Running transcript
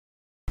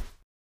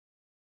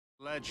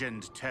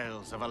Legend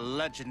tales of a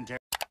legendary...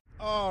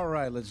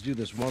 Alright, let's do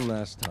this one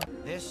last time.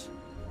 This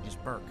is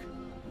Burke.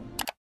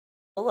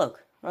 Oh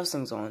look,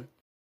 wrestling's on.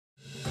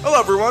 Hello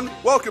everyone,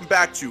 welcome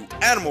back to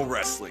Animal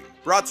Wrestling,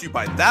 brought to you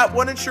by That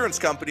One Insurance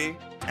Company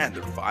and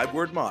their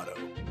 5-word motto.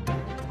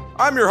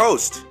 I'm your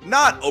host,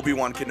 not Obi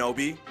Wan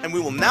Kenobi, and we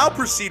will now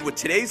proceed with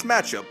today's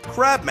matchup,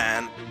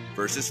 Crabman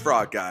versus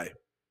Frog Guy.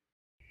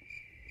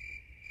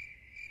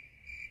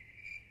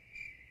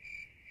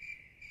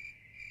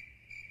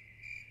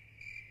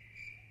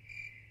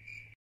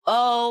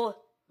 Oh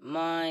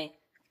my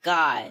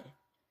god.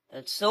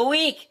 That's so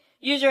weak!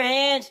 Use your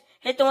hands!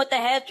 Hit them with the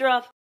head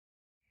drop!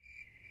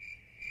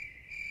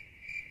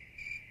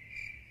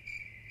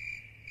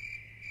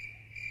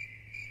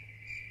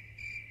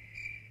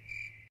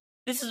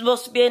 This is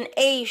supposed to be an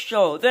A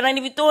show. They're not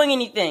even doing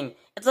anything.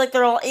 It's like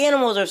they're all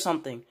animals or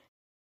something.